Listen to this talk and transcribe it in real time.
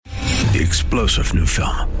The explosive new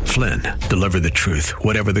film, Flynn, Deliver the Truth,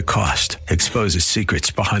 Whatever the Cost, exposes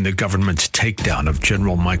secrets behind the government's takedown of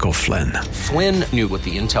General Michael Flynn. Flynn knew what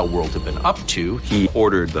the intel world had been up to. He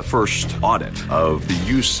ordered the first audit of the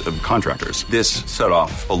use of contractors. This set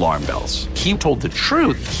off alarm bells. He told the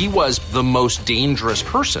truth. He was the most dangerous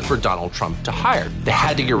person for Donald Trump to hire. They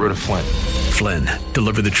had to get rid of Flynn. Flynn,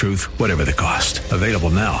 Deliver the Truth, Whatever the Cost. Available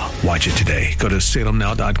now. Watch it today. Go to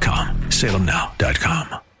salemnow.com.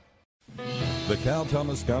 salemnow.com. The Cal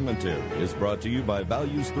Thomas Commentary is brought to you by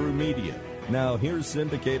Values Through Media. Now here's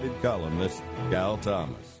syndicated columnist Cal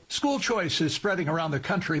Thomas. School choice is spreading around the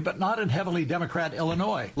country, but not in heavily Democrat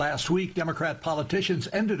Illinois. Last week, Democrat politicians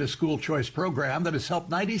ended a school choice program that has helped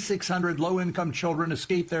 9,600 low-income children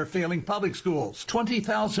escape their failing public schools.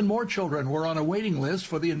 20,000 more children were on a waiting list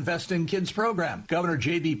for the Invest in Kids program. Governor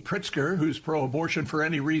J.B. Pritzker, who's pro-abortion for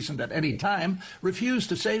any reason at any time, refused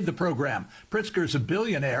to save the program. Pritzker's a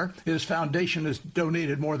billionaire. His foundation has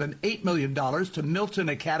donated more than $8 million to Milton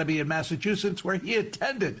Academy in Massachusetts, where he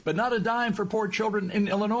attended, but not a dime for poor children in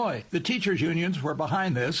Illinois. The teachers' unions were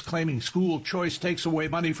behind this, claiming school choice takes away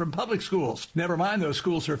money from public schools. Never mind those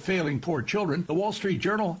schools are failing poor children. The Wall Street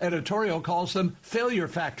Journal editorial calls them failure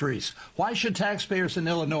factories. Why should taxpayers in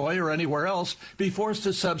Illinois or anywhere else be forced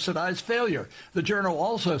to subsidize failure? The Journal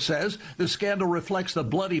also says the scandal reflects the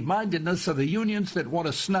bloody-mindedness of the unions that want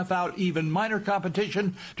to snuff out even minor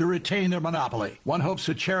competition to retain their monopoly. One hopes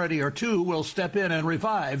a charity or two will step in and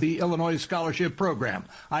revive the Illinois Scholarship Program.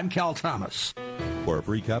 I'm Cal Thomas. For a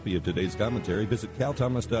free copy of today's commentary, visit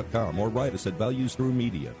calthomas.com or write us at Values Through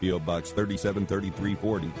Media, P.O. Box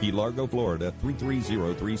 373340, Key Largo, Florida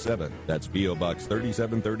 33037. That's P.O. Box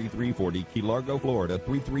 373340, Key Largo, Florida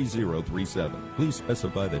 33037. Please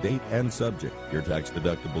specify the date and subject. Your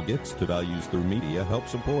tax-deductible gifts to Values Through Media help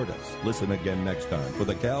support us. Listen again next time for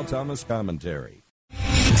the Cal Thomas Commentary.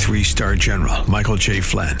 Three-star General Michael J.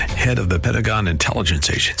 Flynn, head of the Pentagon Intelligence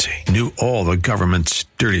Agency, knew all the government's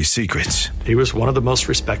dirty secrets. He was one of the most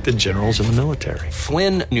respected generals in the military.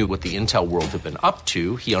 Flynn knew what the intel world had been up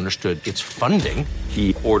to. He understood its funding.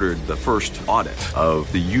 He ordered the first audit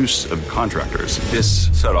of the use of contractors. This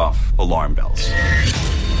set off alarm bells.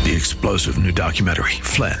 The explosive new documentary,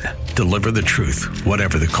 Flynn, Deliver the Truth,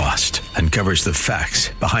 Whatever the Cost, uncovers the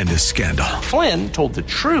facts behind this scandal. Flynn told the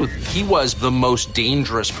truth. He was the most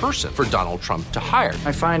dangerous person for Donald Trump to hire.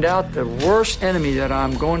 I find out the worst enemy that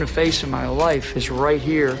I'm going to face in my life is right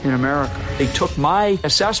here in America. They took my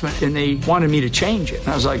assessment and they wanted me to change it. And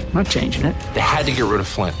I was like, I'm not changing it. They had to get rid of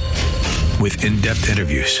Flynn. With in-depth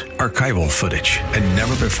interviews, archival footage, and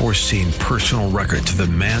never-before-seen personal records of the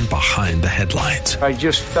man behind the headlines. I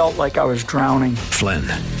just felt like I was drowning. Flynn,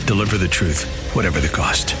 Deliver the Truth, Whatever the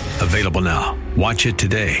Cost. Available now. Watch it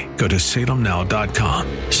today. Go to salemnow.com.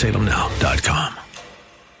 salemnow.com.